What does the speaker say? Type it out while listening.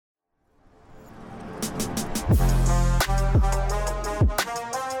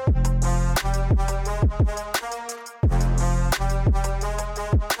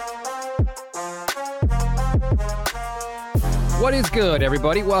What is good,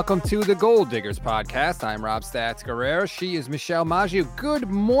 everybody? Welcome to the Gold Diggers podcast. I'm Rob Stats Guerrero. She is Michelle Maggio. Good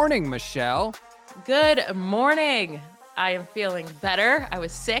morning, Michelle. Good morning. I am feeling better. I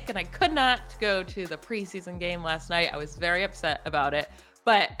was sick and I could not go to the preseason game last night. I was very upset about it,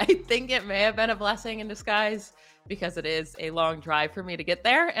 but I think it may have been a blessing in disguise because it is a long drive for me to get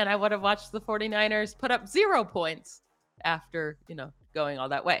there, and I would have watched the 49ers put up 0 points after, going all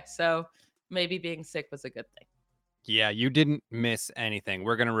that way. So maybe being sick was a good thing. Yeah, you didn't miss anything.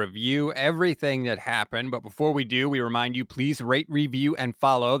 We're going to review everything that happened. But before we do, we remind you, please rate, review, and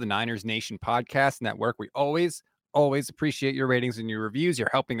follow the Niners Nation Podcast Network. We always appreciate your ratings and your reviews.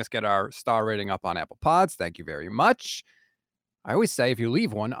 You're helping us get our star rating up on Apple Pods. Thank you very much. I always say if you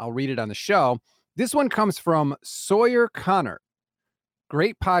leave one, I'll read it on the show. This one comes from Sawyer Connor.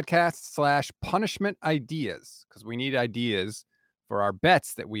 Great podcast / punishment ideas, because we need ideas for our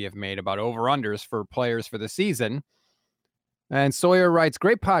bets that we have made about over-unders for players for the season. And Sawyer writes,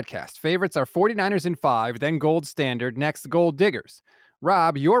 great podcast. Favorites are 49ers in 5, then Gold Standard, next Gold Diggers.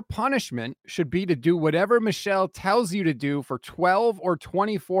 Rob, your punishment should be to do whatever Michelle tells you to do for 12 or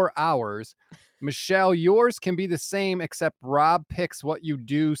 24 hours. Michelle, yours can be the same, except Rob picks what you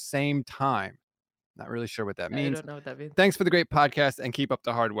do same time. Not really sure what that means. I don't know what that means. Thanks for the great podcast and keep up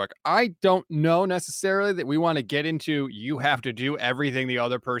the hard work. I don't know necessarily that we want to get into you have to do everything the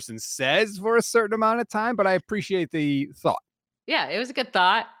other person says for a certain amount of time, but I appreciate the thought. Yeah, it was a good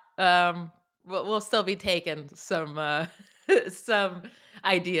thought. We'll still be taking some some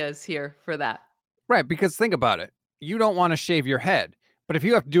ideas here for that. Right, because think about it. You don't want to shave your head. But if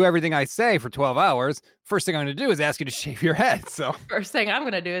you have to do everything I say for 12 hours, first thing I'm going to do is ask you to shave your head. So first thing I'm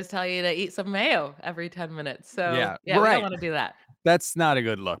going to do is tell you to eat some mayo every 10 minutes. So yeah, we right. don't want to do that. That's not a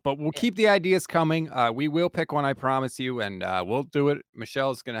good look, but we'll keep the ideas coming. We will pick one, I promise you, and we'll do it.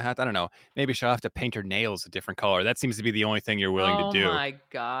 Michelle's going to have to, I don't know, maybe she'll have to paint her nails a different color. That seems to be the only thing you're willing to do. Oh my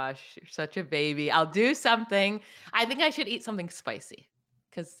gosh, you're such a baby. I'll do something. I think I should eat something spicy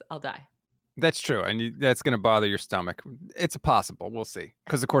because I'll die. That's true, and that's going to bother your stomach. It's possible. We'll see,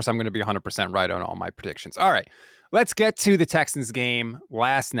 because, of course, I'm going to be 100% right on all my predictions. All right, let's get to the Texans game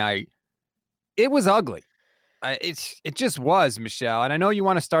last night. It was ugly. It just was, Michelle, and I know you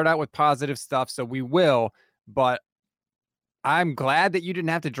want to start out with positive stuff, so we will, but I'm glad that you didn't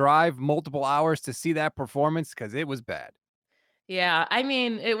have to drive multiple hours to see that performance because it was bad. Yeah, I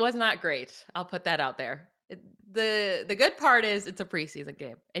mean, it was not great. I'll put that out there. The good part is it's a preseason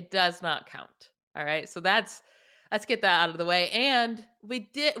game. It does not count. All right. So let's get that out of the way. And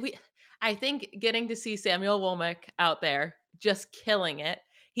I think getting to see Samuel Womack out there just killing it.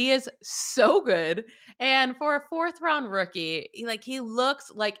 He is so good. And for a 4th round rookie, he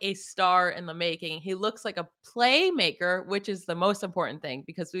looks like a star in the making. He looks like a playmaker, which is the most important thing,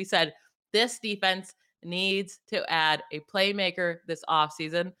 because we said this defense needs to add a playmaker this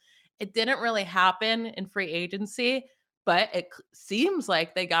offseason. It didn't really happen in free agency, but it seems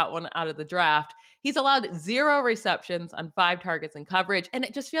like they got one out of the draft. He's allowed 0 receptions on 5 targets in coverage, and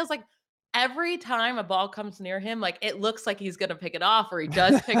it just feels like every time a ball comes near him, it looks like he's going to pick it off, or he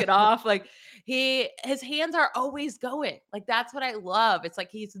does pick it off. His hands are always going. That's what I love. It's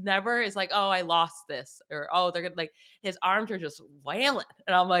he's never is oh, I lost this, or oh, they're gonna his arms are just wailing.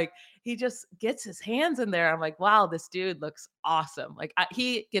 And I'm he just gets his hands in there. I'm wow, this dude looks awesome.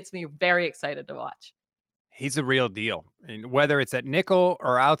 He gets me very excited to watch. He's a real deal. And whether it's at nickel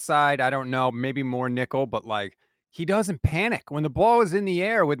or outside, I don't know, maybe more nickel, but he doesn't panic when the ball is in the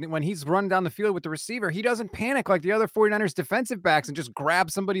air. When he's running down the field with the receiver, he doesn't panic like the other 49ers defensive backs and just grab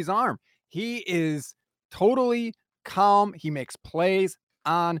somebody's arm. He is totally calm. He makes plays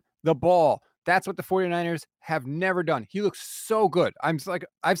on the ball. That's what the 49ers have never done. He looks so good.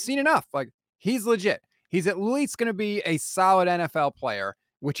 I've seen enough. He's legit. He's at least going to be a solid NFL player,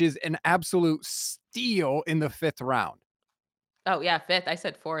 which is an absolute steal in the 5th round. Oh yeah, 5th. I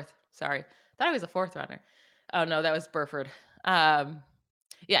said 4th. Sorry. Thought he was a 4th rounder. Oh no, that was Burford.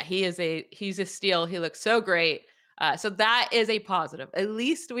 Yeah, he's a steal. He looks so great. So that is a positive. At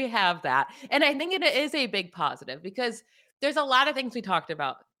least we have that. And I think it is a big positive because there's a lot of things we talked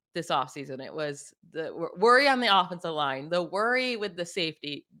about this offseason. It was the worry on the offensive line, the worry with the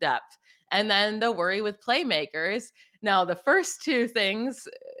safety depth, and then the worry with playmakers. Now, the first 2 things,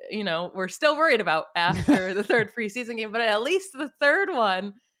 we're still worried about after the 3rd preseason game, but at least the 3rd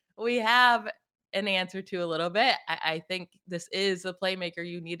one, we have an answer to a little bit. I think this is the playmaker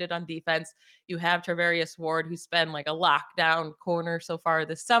you needed on defense. You have Travarius Ward, who's been a lockdown corner so far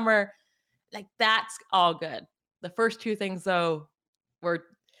this summer. That's all good. The first 2 things, though, were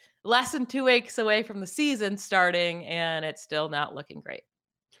less than 2 weeks away from the season starting, and it's still not looking great.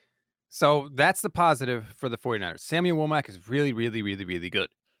 So that's the positive for the 49ers. Samuel Womack is really, really, really, really good.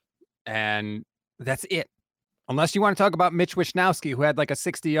 And that's it. Unless you want to talk about Mitch Wishnowsky, who had like a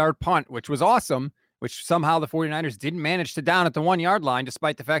 60-yard punt, which was awesome, which somehow the 49ers didn't manage to down at the 1-yard line,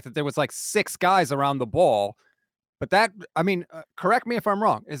 despite the fact that there was like 6 guys around the ball. But that, I mean, correct me if I'm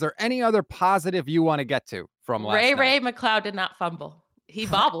wrong. Is there any other positive you want to get to from last night? Ray McLeod did not fumble. He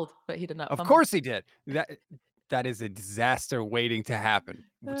bobbled, but he did not Of fumble. course he did. That is a disaster waiting to happen.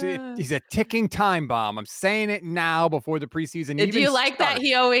 Uh, He's a ticking time bomb. I'm saying it now before the preseason do even you like that starts.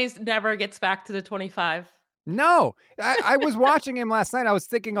 he always never gets back to the 25? No, I was watching him last night. I was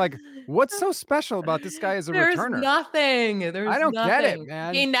thinking, like, what's so special about this guy as a There's returner? nothing, I there's don't get it,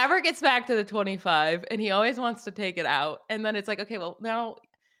 nothing. He man. never gets back to the 25, and he always wants to take it out, and then it's like, "Okay, well, now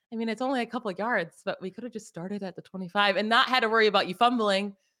I mean, it's only a couple of yards, but we coulda just started at the 25 and not had to worry about you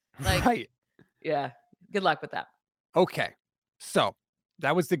fumbling." Like, Right. yeah, good luck with that. Okay. So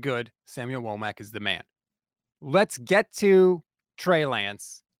that was the good. Samuel Womack is the man. Let's get to Trey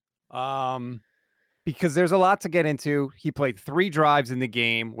Lance. Um, because there's a lot to get into. He played 3 drives in the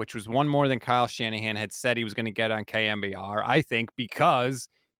game, which was one more than Kyle Shanahan had said he was going to get on KMBR. I think because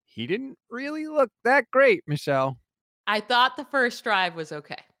he didn't really look that great, Michelle. I thought the first drive was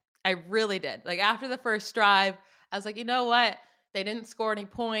okay. I really did. Like, after the first drive, I was like, "You know what? They didn't score any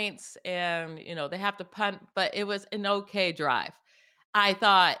points and, they have to punt, but it was an okay drive." I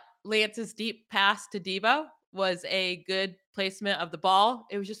thought Lance's deep pass to Debo was a good placement of the ball.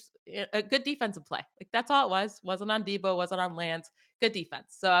 It was just a good defensive play. Like, that's all it was. Wasn't on Debo, wasn't on Lance. Good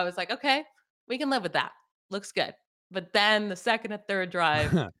defense. So I was like, "Okay, we can live with that. Looks good." But then the second and third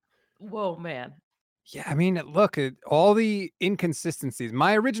drive, whoa, man. Yeah, I mean, look at all the inconsistencies.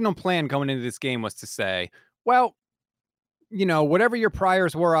 My original plan going into this game was to say, well, whatever your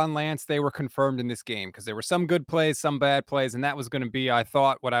priors were on Lance, they were confirmed in this game because there were some good plays, some bad plays, and that was going to be, I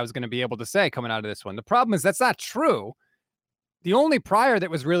thought, what I was going to be able to say coming out of this one. The problem is that's not true. The only prior that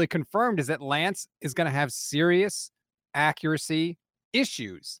was really confirmed is that Lance is going to have serious accuracy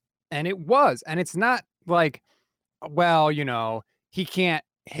issues. And it was. And it's not like, well, he can't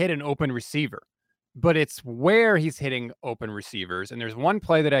hit an open receiver, but it's where he's hitting open receivers. And there's one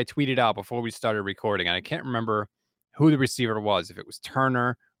play that I tweeted out before we started recording, and I can't remember who the receiver was, if it was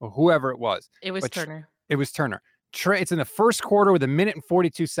Turner or whoever it was. It was But Turner. it was Turner. It's in the first quarter with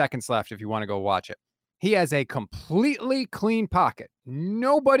 1:42 left if you want to go watch it. He has a completely clean pocket.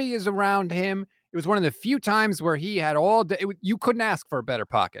 Nobody is around him. It was one of the few times where he had all day. You couldn't ask for a better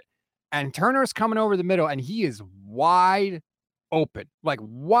pocket. And Turner's coming over the middle, and he is wide open, like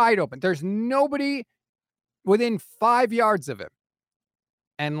wide open. There's nobody within 5 yards of him.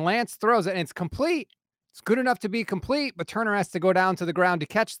 And Lance throws it, and it's complete. It's good enough to be complete, but Turner has to go down to the ground to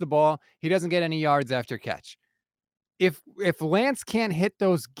catch the ball. He doesn't get any yards after catch. If Lance can't hit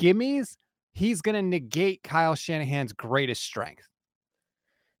those gimmies, he's going to negate Kyle Shanahan's greatest strength.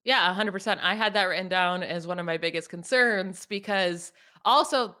 Yeah, 100%. I had that written down as one of my biggest concerns because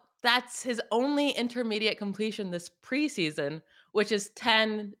also that's his only intermediate completion this preseason, which is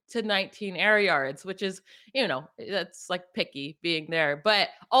 10 to 19 air yards, which is, that's like picky being there. But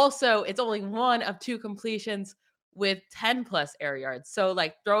also, it's only one of 2 completions with 10 plus air yards. So,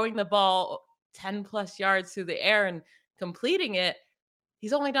 like, throwing the ball 10 plus yards through the air and completing it,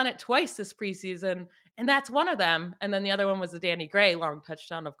 he's only done it twice this preseason, and that's one of them. And then the other one was the Danny Gray long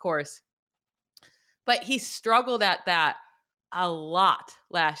touchdown, of course. But he struggled at that a lot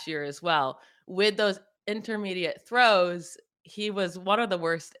last year as well. With those intermediate throws, he was one of the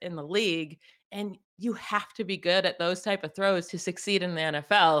worst in the league. And you have to be good at those type of throws to succeed in the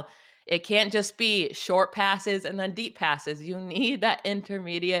NFL. It can't just be short passes and then deep passes. You need that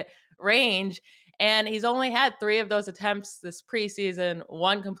intermediate range. And he's only had 3 of those attempts this preseason,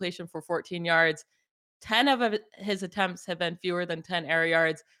 1 completion for 14 yards. 10 of his attempts have been fewer than 10 air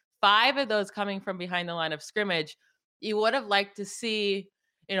yards, 5 of those coming from behind the line of scrimmage. You would have liked to see,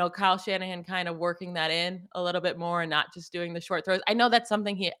 Kyle Shanahan kind of working that in a little bit more and not just doing the short throws. I know that's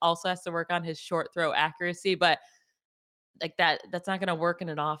something he also has to work on, his short throw accuracy, but like that's not going to work in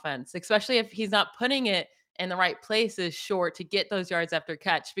an offense, especially if he's not putting it in the right places short to get those yards after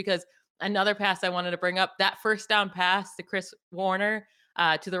catch. Because another pass I wanted to bring up, that first down pass to Chris Warner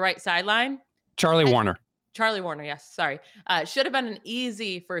to the right sideline, Charlie Warner. Charlie Warner, yes, sorry. Should have been an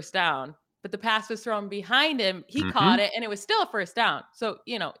easy first down, but the pass was thrown behind him. He caught it, and it was still a first down. So,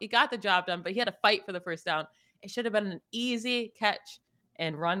 he got the job done, but he had to fight for the first down. It should have been an easy catch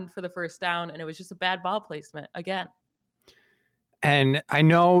and run for the first down, and it was just a bad ball placement again. And I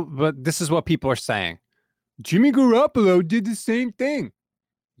know, but this is what people are saying. Jimmy Garoppolo did the same thing.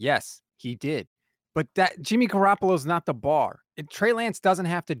 Yes, he did. But that Jimmy Garoppolo's not the bar. Trey Lance doesn't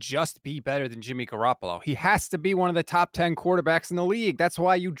have to just be better than Jimmy Garoppolo. He has to be one of the top 10 quarterbacks in the league. That's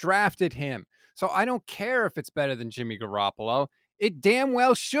why you drafted him. So I don't care if it's better than Jimmy Garoppolo. It damn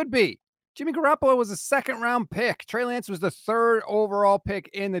well should be. Jimmy Garoppolo was a second round pick. Trey Lance was the third overall pick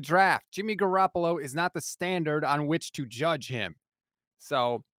in the draft. Jimmy Garoppolo is not the standard on which to judge him.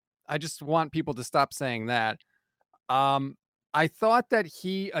 So I just want people to stop saying that. Um, I thought that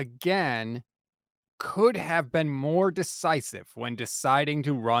he again could have been more decisive when deciding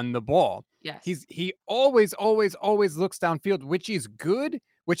to run the ball. Yes. He always, always, always looks downfield, which is good,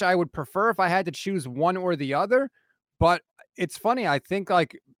 which I would prefer if I had to choose one or the other. But it's funny. I think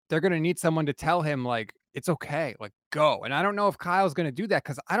like they're gonna need someone to tell him like it's okay, like go. And I don't know if Kyle's gonna do that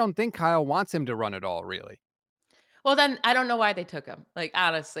because I don't think Kyle wants him to run it all, really. Well, then I don't know why they took him. Like,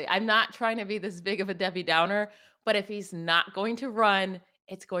 honestly, I'm not trying to be this big of a Debbie Downer, but if he's not going to run,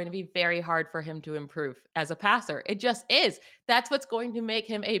 it's going to be very hard for him to improve as a passer. It just is. That's what's going to make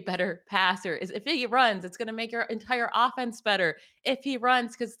him a better passer. Is if he runs, it's going to make your entire offense better. If he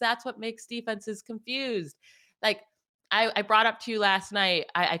runs, because that's what makes defenses confused. Like I brought up to you last night,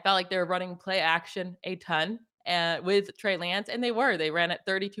 I felt like they were running play action a ton with Trey Lance, and they were. They ran it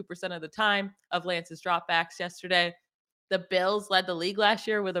 32% of the time of Lance's dropbacks yesterday. The Bills led the league last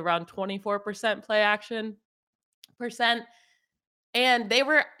year with around 24% play action percent. And they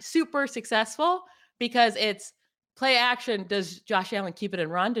were super successful because it's play action. Does Josh Allen keep it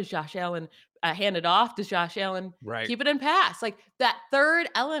and run? Does Josh Allen hand it off? Does Josh Allen Right. keep it and pass? Like that third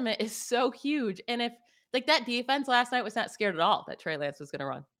element is so huge. And if like that defense last night was not scared at all that Trey Lance was going to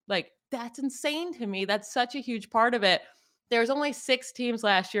run, like that's insane to me. That's such a huge part of it. There's only 6 teams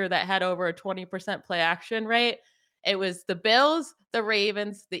last year that had over a 20% play action rate. It was the Bills, the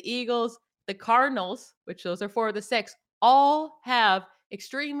Ravens, the Eagles, the Cardinals, which those are 4 of the 6, all have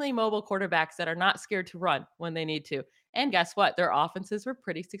extremely mobile quarterbacks that are not scared to run when they need to. And guess what? Their offenses were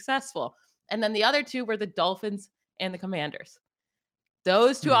pretty successful. And then the other 2 were the Dolphins and the Commanders.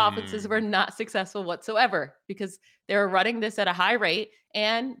 Those 2 offenses were Hmm. not successful whatsoever because they were running this at a high rate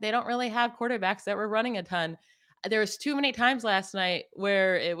and they don't really have quarterbacks that were running a ton. There was too many times last night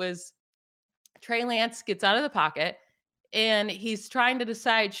where it was Trey Lance gets out of the pocket and he's trying to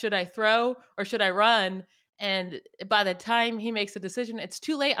decide, should I throw or should I run? And by the time he makes a decision, it's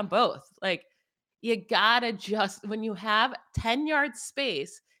too late on both. Like, you gotta just, when you have 10 yards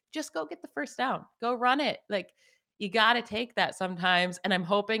space, just go get the first down, go run it. Like, you gotta take that sometimes. And I'm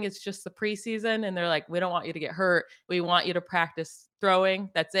hoping it's just the preseason and they're like, we don't want you to get hurt. We want you to practice throwing.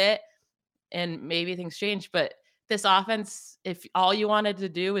 That's it, and maybe things change. But this offense, if all you wanted to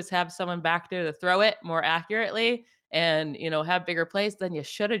do is have someone back there to throw it more accurately and have bigger plays, then you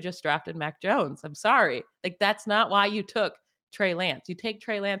should have just drafted Mac Jones. I'm sorry. Like that's not why you took Trey Lance. You take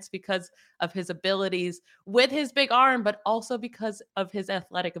Trey Lance because of his abilities with his big arm, but also because of his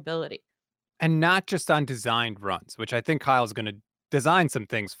athletic ability. And not just on designed runs, which I think Kyle's going to design some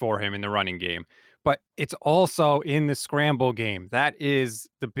things for him in the running game, but it's also in the scramble game. That is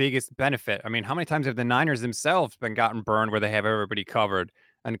the biggest benefit. I mean, how many times have the Niners themselves been gotten burned where they have everybody covered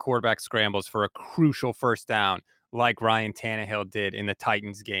and quarterback scrambles for a crucial first down, like Ryan Tannehill did in the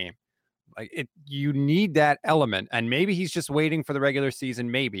Titans game? Like you need that element, and maybe he's just waiting for the regular season,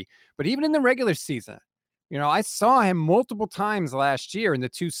 maybe. But even in the regular season, I saw him multiple times last year in the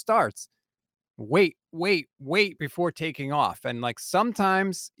 2 starts wait before taking off. And like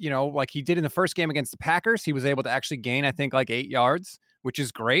sometimes, like he did in the first game against the Packers, he was able to actually gain, I think, like 8 yards, which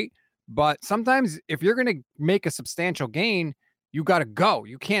is great. But sometimes if you're going to make a substantial gain, you got to go.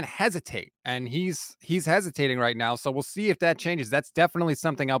 You can't hesitate. And he's hesitating right now. So we'll see if that changes. That's definitely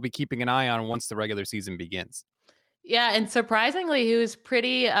something I'll be keeping an eye on once the regular season begins. Yeah, and surprisingly, he was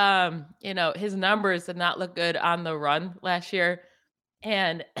pretty his numbers did not look good on the run last year.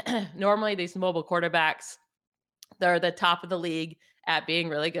 And normally these mobile quarterbacks, they're the top of the league at being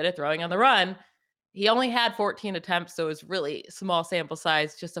really good at throwing on the run. He only had 14 attempts, so it was really small sample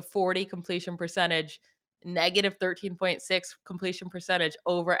size, just a 40 completion percentage, negative 13.6 completion percentage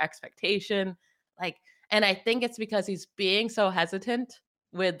over expectation. Like, and I think it's because he's being so hesitant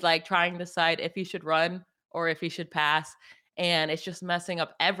with like trying to decide if he should run or if he should pass. And it's just messing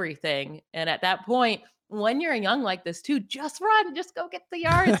up everything. And at that point, when you're young like this too, just run, just go get the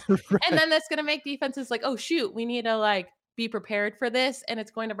yards. And Right. then that's gonna make defenses like, oh shoot, we need to like be prepared for this. And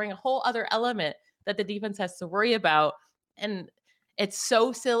it's going to bring a whole other element that the defense has to worry about. And it's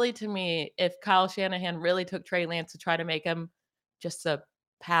so silly to me if Kyle Shanahan really took Trey Lance to try to make him just a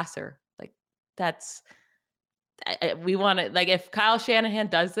passer. Like that's we want to like if Kyle Shanahan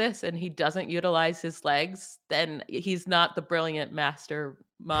does this and he doesn't utilize his legs, then he's not the brilliant master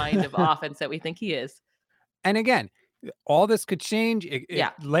mind of offense that we think he is. And again, all this could change.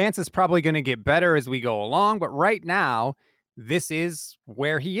 Yeah. Lance is probably going to get better as we go along, but right now, this is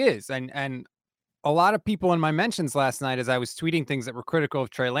where he is. And a lot of people in my mentions last night, as I was tweeting things that were critical of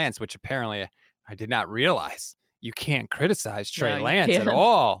Trey Lance, which apparently I did not realize. You can't criticize No, Trey you Lance at can't.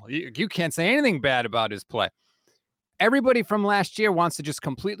 all. You can't say anything bad about his play. Everybody from last year wants to just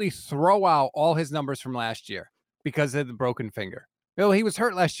completely throw out all his numbers from last year because of the broken finger. Well, he was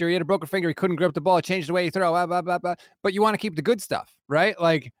hurt last year. He had a broken finger. He couldn't grip the ball. It changed the way he throw. Blah, blah, blah, blah. But you want to keep the good stuff, right?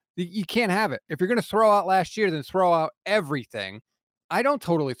 Like you can't have it. If you're going to throw out last year, then throw out everything. I don't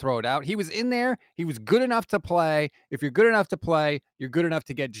totally throw it out. He was in there. He was good enough to play. If you're good enough to play, you're good enough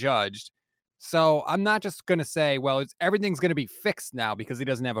to get judged. So I'm not just going to say, well, everything's going to be fixed now because he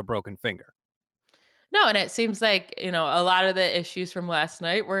doesn't have a broken finger. No, and it seems like, a lot of the issues from last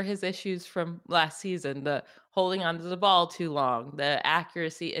night were his issues from last season, the holding onto the ball too long, the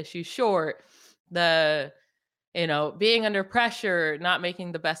accuracy issue short, the, being under pressure, not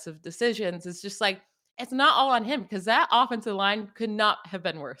making the best of decisions. It's just like, it's not all on him because that offensive line could not have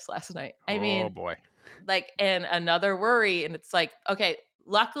been worse last night. I Oh mean, boy. like, and another worry, and it's like, okay,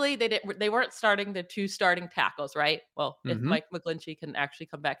 luckily they weren't starting the two starting tackles, right? Well, if Mm-hmm. Mike McGlinchey can actually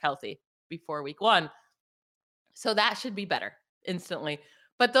come back healthy before week 1. So that should be better instantly.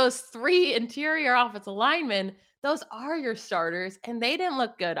 But those 3 interior offensive linemen, those are your starters, and they didn't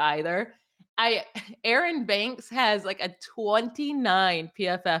look good either. I Aaron Banks has like a 29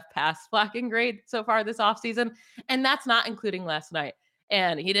 PFF pass blocking grade so far this offseason, and that's not including last night.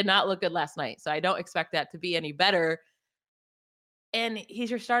 And he did not look good last night. So I don't expect that to be any better. And he's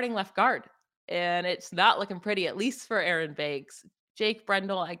your starting left guard. And it's not looking pretty, at least for Aaron Banks. Jake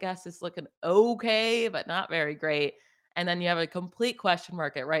Brendel, I guess, is looking okay, but not very great. And then you have a complete question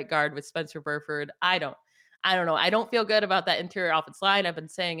mark at right guard with Spencer Burford. I don't know. I don't feel good about that interior offense line. I've been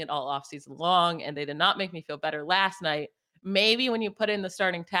saying it all offseason long, and they did not make me feel better last night. Maybe when you put in the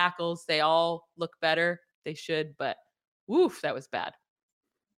starting tackles, they all look better. They should, but woof, that was bad.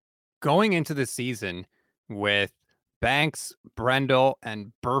 Going into the season with Banks, Brendel,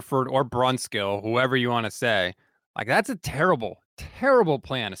 and Burford or Brunskill, whoever you want to say, like that's a terrible, terrible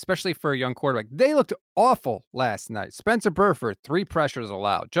plan, especially for a young quarterback. They looked awful last night. Spencer Burford, 3 pressures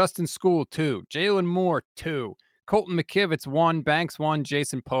allowed. Justin School, 2. Jalen Moore, 2. Colton McKivitz, 1. Banks, 1.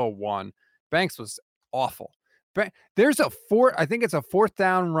 Jason Poe, 1. Banks was awful. There's I think it's a 4th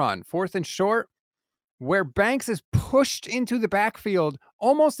down run, 4th and short, where Banks is pushed into the backfield,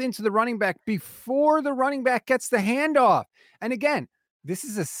 almost into the running back before the running back gets the handoff. And again, this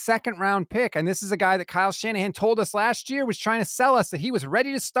is a 2nd round pick. And this is a guy that Kyle Shanahan told us last year was trying to sell us that he was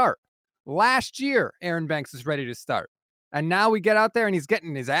ready to start. Last year, Aaron Banks is ready to start. And now we get out there and he's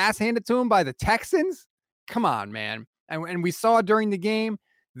getting his ass handed to him by the Texans. Come on, man. And we saw during the game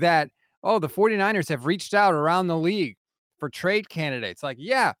that, the 49ers have reached out around the league for trade candidates. Like,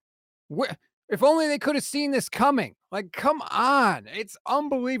 yeah, if only they could have seen this coming. Like, come on. It's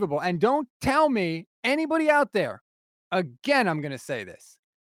unbelievable. And don't tell me anybody out there, again, I'm going to say this.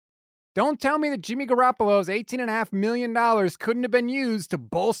 Don't tell me that Jimmy Garoppolo's $18.5 million couldn't have been used to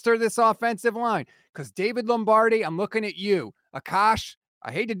bolster this offensive line. Because David Lombardi, I'm looking at you. Akash,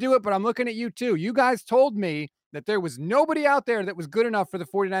 I hate to do it, but I'm looking at you too. You guys told me that there was nobody out there that was good enough for the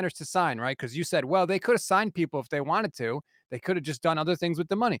 49ers to sign, right? Because you said, well, they could have signed people if they wanted to. They could have just done other things with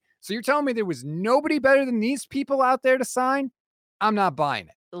the money. So you're telling me there was nobody better than these people out there to sign? I'm not buying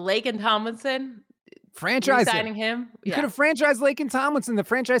it. Laken Tomlinson, Franchise him. re-signing him. You Yeah. could have franchised Laken Tomlinson. The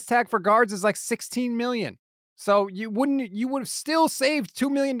franchise tag for guards is like $16 million. So you would have still saved $2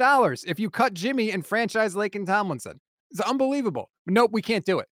 million if you cut Jimmy and franchise Laken Tomlinson. It's unbelievable. Nope, we can't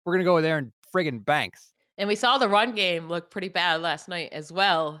do it. We're going to go there and friggin' Banks. And we saw the run game look pretty bad last night as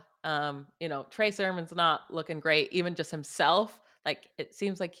well. Trey Sermon's not looking great, even just himself. Like, it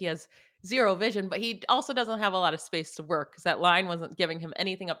seems like he has zero vision, but he also doesn't have a lot of space to work because that line wasn't giving him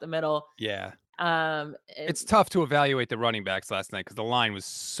anything up the middle. Yeah. Um, It's tough to evaluate the running backs last night because the line was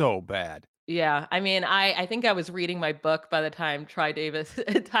so bad. Yeah, I mean, I think I was reading my book by the time Ty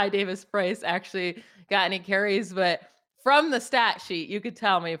Davis Price actually got any carries, but from the stat sheet, you could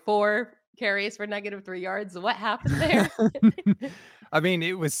tell me 4 carries for -3 yards. What happened there? I mean,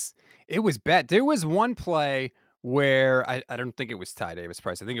 it was bad. There was one play where I don't think it was Ty Davis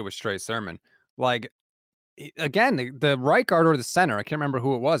Price. I think it was Trey Sermon. Like, again, the right guard or the center, I can't remember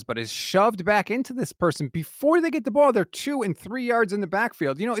who it was, but is shoved back into this person before they get the ball. They're 2 and 3 yards in the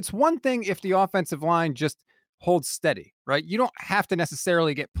backfield. It's one thing if the offensive line just holds steady, right? You don't have to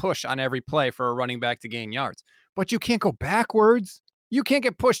necessarily get push on every play for a running back to gain yards, but you can't go backwards. You can't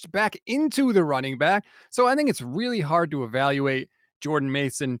get pushed back into the running back. So I think it's really hard to evaluate Jordan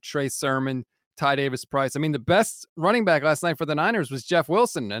Mason, Trey Sermon, Ty Davis Price. I mean, the best running back last night for the Niners was Jeff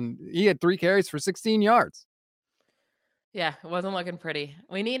Wilson, and he had 3 carries for 16 yards. Yeah, it wasn't looking pretty.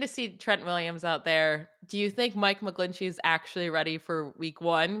 We need to see Trent Williams out there. Do you think Mike McGlinchey is actually ready for week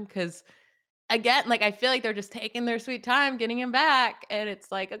 1? Because again, like, I feel like they're just taking their sweet time getting him back, and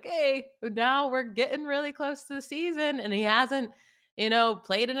it's like, okay, now we're getting really close to the season, and he hasn't,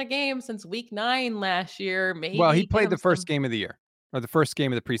 played in a game since week 9 last year. Well, he Maybe get played him the first some. game of the year or the first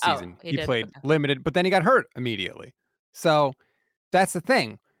game of the Oh, preseason. he He did. played Okay. limited, but then he got hurt immediately. So that's the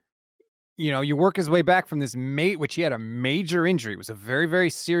thing. You work his way back from this mate, which he had a major injury. It was a very,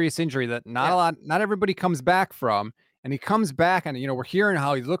 very serious injury that Yeah. not everybody comes back from. And he comes back, and we're hearing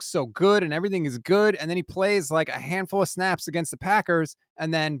how he looks so good and everything is good. And then he plays like a handful of snaps against the Packers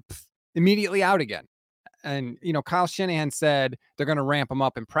and then immediately out again. And Kyle Shanahan said they're going to ramp him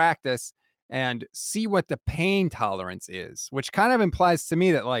up in practice and see what the pain tolerance is, which kind of implies to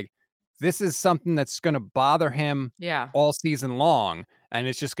me that like this is something that's going to bother him Yeah. all season long, and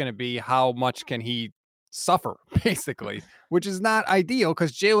it's just going to be how much can he suffer, basically, which is not ideal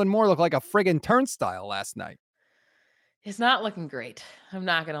because Jalen Moore looked like a friggin' turnstile last night. It's not looking great. I'm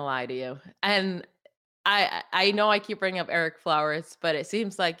not gonna lie to you. And I know I keep bringing up Eric Flowers, but it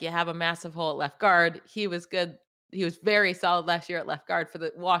seems like you have a massive hole at left guard. He was good. He was very solid last year at left guard for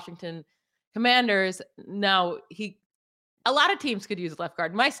the Washington Commanders. Now he a lot of teams could use left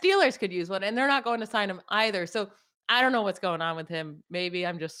guard. My Steelers could use one, and they're not going to sign him either. So I don't know what's going on with him. Maybe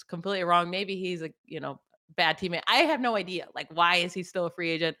I'm just completely wrong. Maybe he's a bad teammate. I have no idea. Like, why is he still a free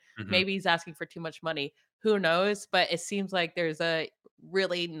agent? Mhm. Maybe he's asking for too much money. Who knows? But it seems like there's a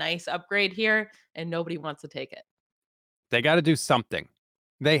really nice upgrade here, and nobody wants to take it. They got to do something.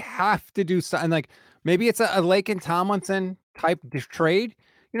 They have to do something. Like maybe it's a Lake and Tomlinson type trade.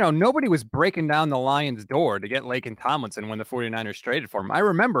 Nobody was breaking down the Lions' door to get Lake and Tomlinson when the 49ers traded for him. I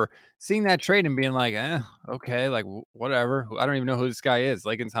remember seeing that trade and being like, okay, like whatever. I don't even know who this guy is.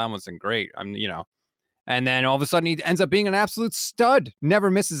 Lake and Tomlinson, great. And then all of a sudden he ends up being an absolute stud, never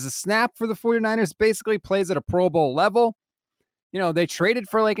misses a snap for the 49ers, basically plays at a Pro Bowl level. They traded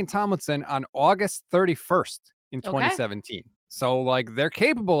for Lake and Tomlinson on August 31st in Okay. 2017. So like they're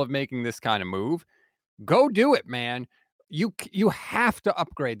capable of making this kind of move. Go do it, man. You have to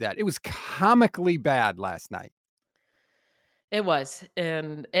upgrade that. It was comically bad last night. It was,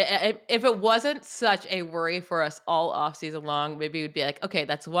 and if it wasn't such a worry for us all off season long, maybe we'd be like, okay,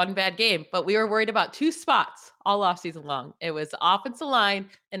 that's one bad game. But we were worried about two spots all off season long. It was the offensive line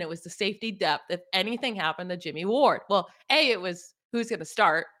and it was the safety depth. If anything happened to Jimmy Ward, well, it was who's going to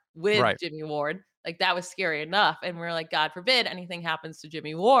start with Right. Jimmy Ward. Like that was scary enough, and we're like, God forbid anything happens to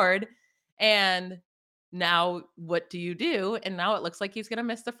Jimmy Ward. And now what do you do? And now it looks like he's going to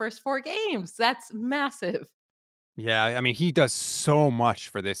miss the first 4 games. That's massive. Yeah, I mean, he does so much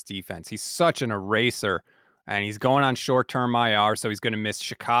for this defense. He's such an eraser, and he's going on short-term IR, so he's going to miss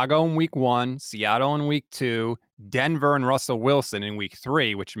Chicago in week 1, Seattle in week 2, Denver and Russell Wilson in week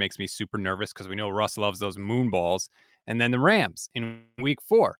 3, which makes me super nervous because we know Russ loves those moon balls, and then the Rams in week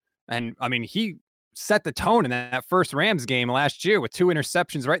 4. And I mean, he set the tone in that first Rams game last year with 2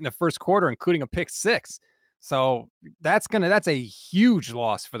 interceptions right in the first quarter, including a pick 6. So that's a huge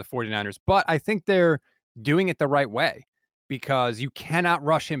loss for the 49ers, but I think they're doing it the right way because you cannot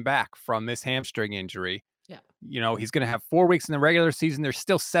rush him back from this hamstring injury. Yeah. He's going to have 4 weeks in the regular season. There's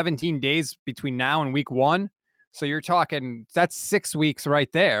still 17 days between now and week 1. So you're talking that's 6 weeks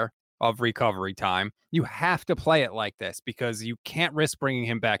right there of recovery time. You have to play it like this because you can't risk bringing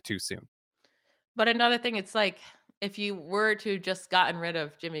him back too soon. But another thing, it's like if you were to just gotten rid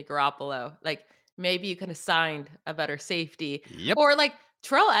of Jimmy Garoppolo, like maybe you could have signed a better safety, Yep. or like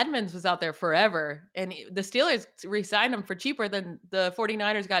Terrell Edmonds was out there forever, and the Steelers re-signed him for cheaper than the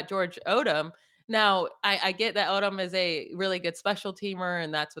 49ers got George Odom. Now, I get that Odom is a really good special teamer,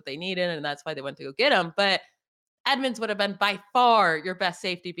 and that's what they needed, and that's why they went to go get him. But Edmonds would have been by far your best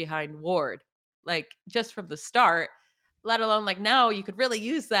safety behind Ward, like just from the start, let alone like now you could really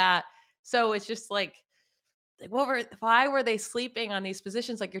use that. So it's just like why were they sleeping on these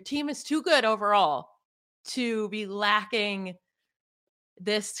positions? Like your team is too good overall to be lacking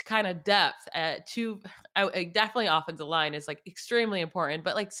this kind of depth. Definitely offensive line is like extremely important,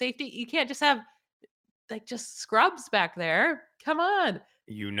 but like safety, you can't just have like just scrubs back there. Come on.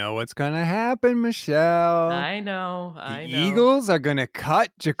 You know what's going to happen, Michelle. I know, The I know. Eagles are going to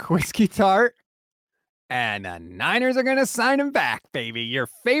cut Jaquiski Tart, and the Niners are going to sign him back, baby. Your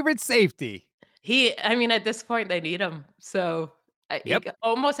favorite safety. I mean, at this point, they need him. So you Yep.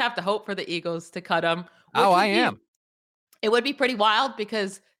 almost have to hope for the Eagles to cut him, Oh, which I would be am. it would be pretty wild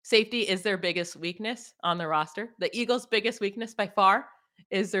because Safety is their biggest weakness on the roster. The Eagles' biggest weakness by far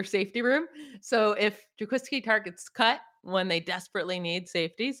is their safety room. So if Jaquiski Tartt gets cut when they desperately need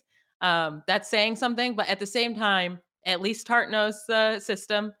safeties, that's saying something. But at the same time, at least Tartt knows the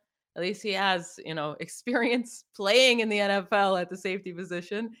system. At least he has, experience playing in the NFL at the safety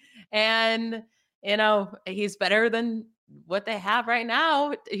position. And, he's better than what they have right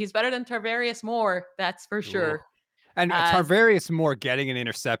now. He's better than Tarvarius Moore, that's for Ooh. sure. And Uh, Tarvarius Moore getting an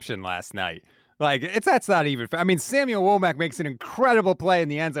interception last night. Like, that's not even I mean, Samuel Womack makes an incredible play in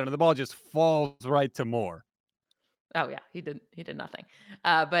the end zone, and the ball just falls right to Moore. Oh yeah, he did nothing.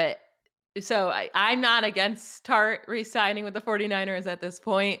 But so I'm not against Tart re-signing with the 49ers at this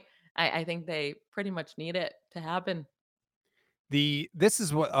point. I think they pretty much need it to happen. This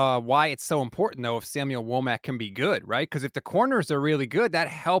is what why it's so important though if Samuel Womack can be good, right? Because if the corners are really good, that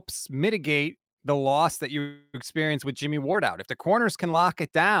helps mitigate the loss that you experience with Jimmy Ward out. If the corners can lock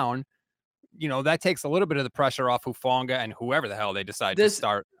it down, that takes a little bit of the pressure off Hufanga and whoever the hell they decide to Does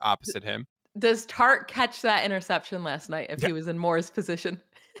start opposite him. does Tart catch that interception last night if he was in Moore's position?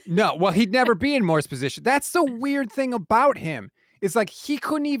 No, well, he'd never be in Moore's position. That's the weird thing about him. Is like he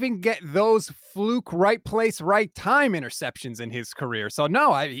couldn't even get those fluke right place, right time interceptions in his career. So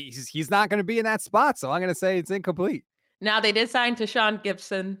no, he's not going to be in that spot. So I'm going to say it's incomplete. Now they did sign to Sean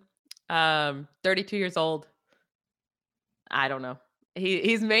Gibson, 32 years old. I don't know.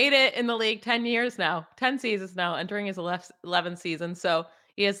 He's made it in the league 10 years now, 10 seasons now, entering his 11th season. So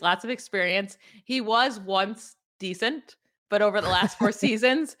he has lots of experience. He was once decent, but over the last 4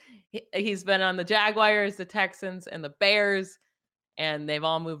 seasons, he's been on the Jaguars, the Texans, and the Bears, and they've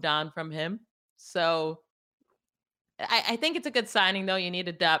all moved on from him. So I think it's a good signing, though. You need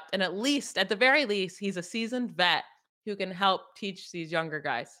a depth, and at the very least, he's a seasoned vet who can help teach these younger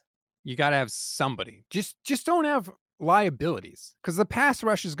guys. You got to have somebody. Just don't have liabilities because the pass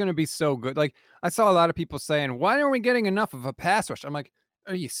rush is going to be so good. Like I saw a lot of people saying, "Why aren't we getting enough of a pass rush?" I'm like,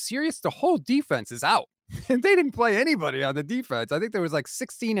 "Are you serious? The whole defense is out." And they didn't play anybody on the defense. I think there was like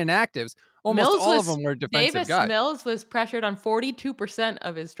 16 inactives. Almost Mills all of was them were defensive Davis guys. Mills was pressured on 42%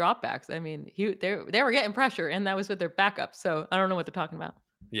 of his dropbacks. I mean, they were getting pressure, and that was with their backup. So I don't know what they're talking about.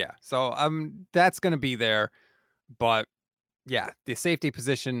 Yeah. So that's going to be there, but yeah, the safety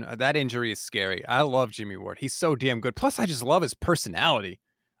position, that injury is scary. I love Jimmy Ward. He's so damn good. Plus, I just love his personality.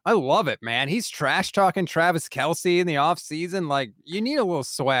 I love it, man. He's trash talking Travis Kelce in the offseason. Like, you need a little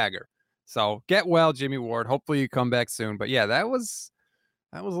swagger. So get well, Jimmy Ward. Hopefully you come back soon. But yeah, that was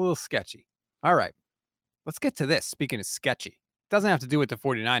a little sketchy. All right. Let's get to this. Speaking of sketchy, doesn't have to do with the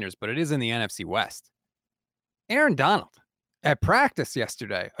 49ers, but it is in the NFC West. Aaron Donald at practice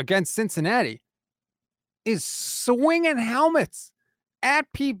yesterday against Cincinnati is swinging helmets at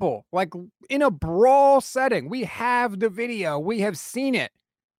people like in a brawl setting. We have the video, we have seen it,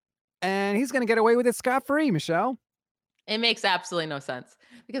 and he's going to get away with it scot free, Michelle. It makes absolutely no sense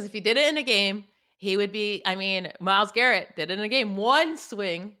because if he did it in a game, he would be. I mean, Miles Garrett did it in a game, one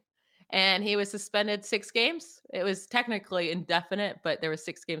swing, and he was suspended 6 games. It was technically indefinite, but there was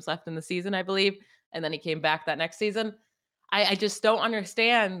 6 games left in the season, I believe, and then he came back that next season. I just don't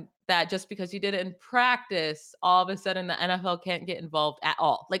understand that just because you did it in practice, all of a sudden the NFL can't get involved at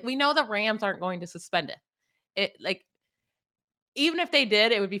all. Like we know the Rams aren't going to suspend it. It like even if they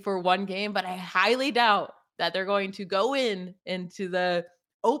did, it would be for one game, but I highly doubt that they're going to go into the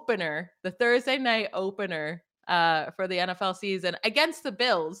opener, the Thursday night opener for the NFL season against the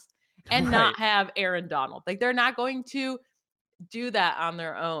Bills and Right. not have Aaron Donald. Like they're not going to do that on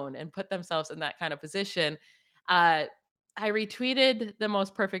their own and put themselves in that kind of position. Uh, I retweeted the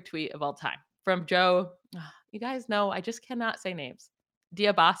most perfect tweet of all time from Joe. You guys know I just cannot say names.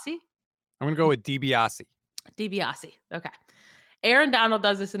 Diabasi? I'm going to go with DiBiase. DiBiase. Okay. Aaron Donald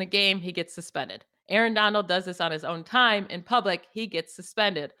does this in a game, he gets suspended. Aaron Donald does this on his own time in public, he gets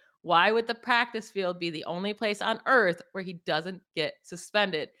suspended. Why would the practice field be the only place on earth where he doesn't get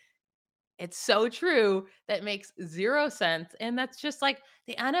suspended? It's so true. That makes 0 sense. And that's just like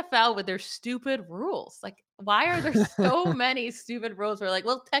the NFL with their stupid rules. Like, why are there so many stupid rules where like,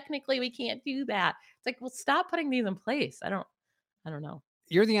 well, technically we can't do that? It's like, well, stop putting these in place. I don't know.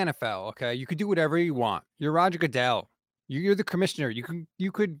 You're the NFL, okay? You could do whatever you want. You're Roger Goodell. You're the commissioner.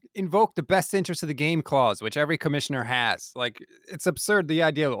 You could invoke the best interest of the game clause, which every commissioner has. Like it's absurd the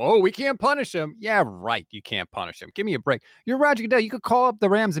idea of, oh, we can't punish him. Yeah, right. You can't punish him. Give me a break. You're Roger Goodell. You could call up the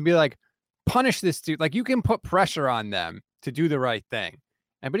Rams and be like, punish this dude. Like you can put pressure on them to do the right thing.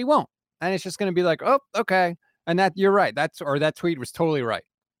 But he won't. And it's just gonna be like, oh, okay. And that you're right. That tweet was totally right.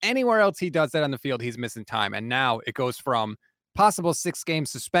 Anywhere else he does that on the field, he's missing time. And now it goes from possible 6 game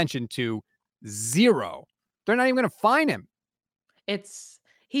suspension to 0. They're not even going to fine him. It's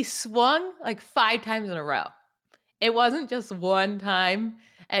He swung like 5 times in a row. It wasn't just one time.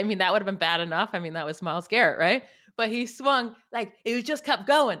 I mean, that would have been bad enough. I mean, that was Myles Garrett, right? But he swung like it was just kept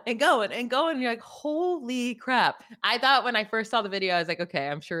going and going and going. And you're like, holy crap. I thought when I first saw the video, I was like, okay,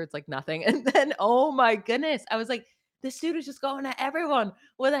 I'm sure it's like nothing. And then, oh my goodness, I was like, this dude is just going at everyone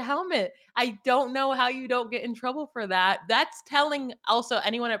with a helmet. I don't know how you don't get in trouble for that. That's telling also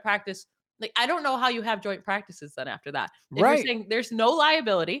anyone at practice, like, I don't know how you have joint practices then after that. If you're Right. saying there's no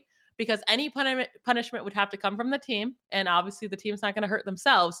liability, because any punishment would have to come from the team, and obviously the team's not going to hurt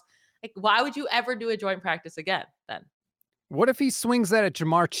themselves. Like, why would you ever do a joint practice again then? What if he swings that at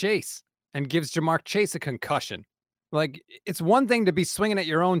Jamar Chase and gives Jamar Chase a concussion? Like, it's one thing to be swinging at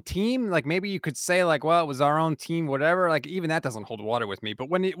your own team. Like, maybe you could say, like, well, it was our own team, whatever. Like, even that doesn't hold water with me. But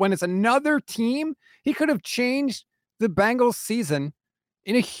when it's another team, he could have changed the Bengals season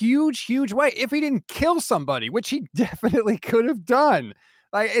in a huge, huge way if he didn't kill somebody, which he definitely could have done.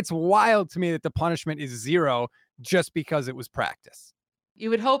 Like, it's wild to me that the punishment is 0 just because it was practice. You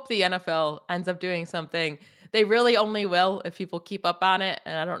would hope the NFL ends up doing something. They really only will if people keep up on it.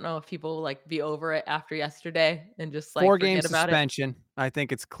 And I don't know if people will like be over it after yesterday and just like 4-game forget about it. suspension. I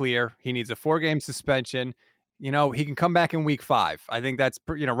think it's clear. He needs a 4-game suspension. He can come back in week 5. I think that's,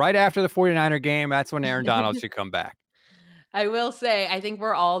 right after the 49er game, that's when Aaron Donald should come back. I will say, I think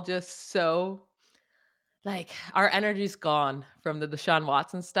we're all just so like, our energy's gone from the Deshaun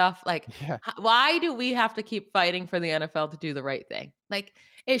Watson stuff. Like, Yeah. why do we have to keep fighting for the NFL to do the right thing? Like,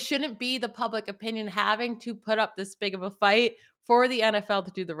 it shouldn't be the public opinion having to put up this big of a fight for the NFL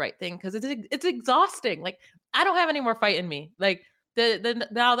to do the right thing because it's exhausting. Like, I don't have any more fight in me. Like, the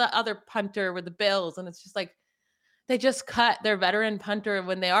now the other punter with the Bills, and it's just like they just cut their veteran punter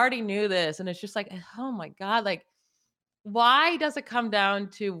when they already knew this, and it's just like, oh my god, like why does it come down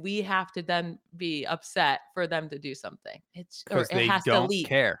to we have to then be upset for them to do something? It's or Because it they has to don't leak.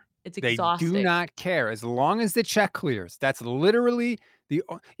 care. It's They do exhausting. not care as long as the check clears. That's literally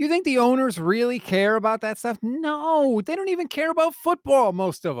you think the owners really care about that stuff? No, they don't even care about football,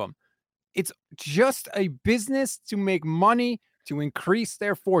 most of them. It's just a business to make money, to increase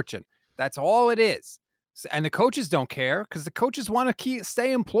their fortune. That's all it is. And the coaches don't care because the coaches want to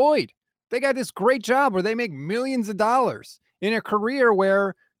stay employed. They got this great job where they make millions of dollars in a career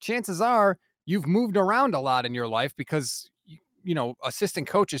where chances are you've moved around a lot in your life because assistant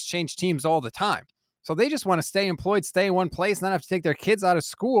coaches change teams all the time. So they just want to stay employed, stay in one place, not have to take their kids out of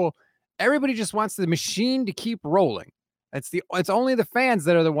school. Everybody just wants the machine to keep rolling. It's only the fans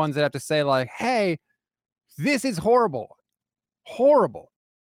that are the ones that have to say, like, hey, this is horrible. Horrible.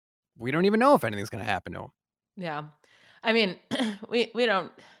 We don't even know if anything's gonna happen to him. Yeah. I mean, we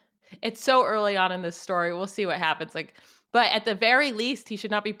don't it's so early on in this story. We'll see what happens. Like, but at the very least, he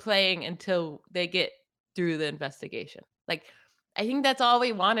should not be playing until they get through the investigation. Like, I think that's all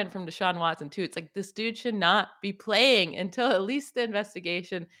we wanted from Deshaun Watson too. It's like this dude should not be playing until at least the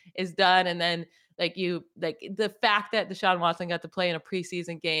investigation is done. And then like the fact that Deshaun Watson got to play in a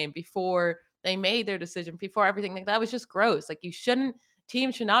preseason game before they made their decision, before everything, like that was just gross. Like you shouldn't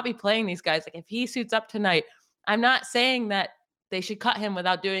teams should not be playing these guys. Like if he suits up tonight, I'm not saying that they should cut him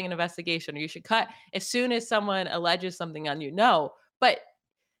without doing an investigation, or you should cut as soon as someone alleges something on you. No, but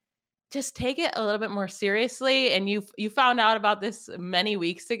just take it a little bit more seriously. And you found out about this many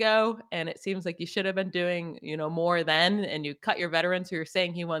weeks ago, and it seems like you should have been doing more then. And you cut your veterans who are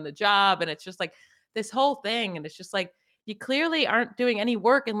saying he won the job, and it's just like this whole thing. And it's just like you clearly aren't doing any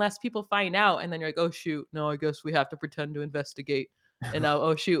work unless people find out, and then you're like, oh shoot, no, I guess we have to pretend to investigate, and now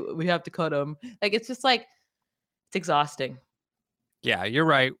oh shoot, we have to cut him. Like it's just like it's exhausting. Yeah, you're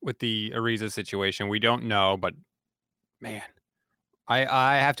right with the Ariza situation. We don't know, but man,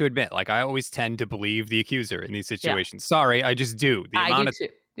 I have to admit, like I always tend to believe the accuser in these Yeah, situations. Sorry, I just do. The I do amount of too.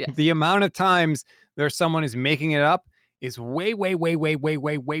 Yes. the amount of times there's someone is making it up is way, way, way, way, way,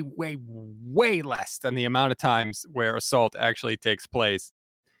 way, way, way, way less than the amount of times where assault actually takes place.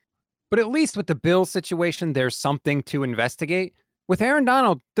 But at least with the Bill situation, there's something to investigate. With Aaron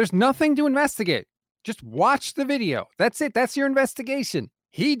Donald, there's nothing to investigate. Just watch the video. That's it. That's your investigation.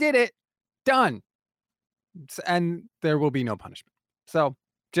 He did it. Done. And there will be no punishment. So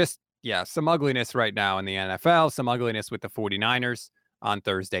just, yeah, some ugliness right now in the NFL, some ugliness with the 49ers on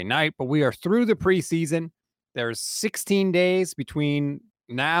Thursday night. But we are through the preseason. There's 16 days between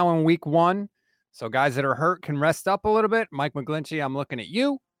now and week 1. So guys that are hurt can rest up a little bit. Mike McGlinchey, I'm looking at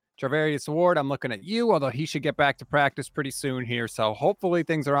you. Travarius Ward, I'm looking at you, although he should get back to practice pretty soon here. So hopefully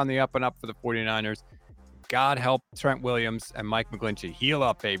things are on the up and up for the 49ers. God help Trent Williams and Mike McGlinchey. Heal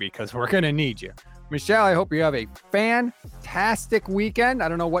up, baby, because we're going to need you. Michelle, I hope you have a fantastic weekend. I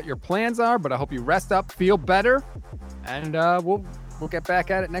don't know what your plans are, but I hope you rest up, feel better, and we'll we'll get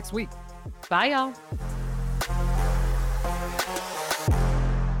back at it next week. Bye, y'all.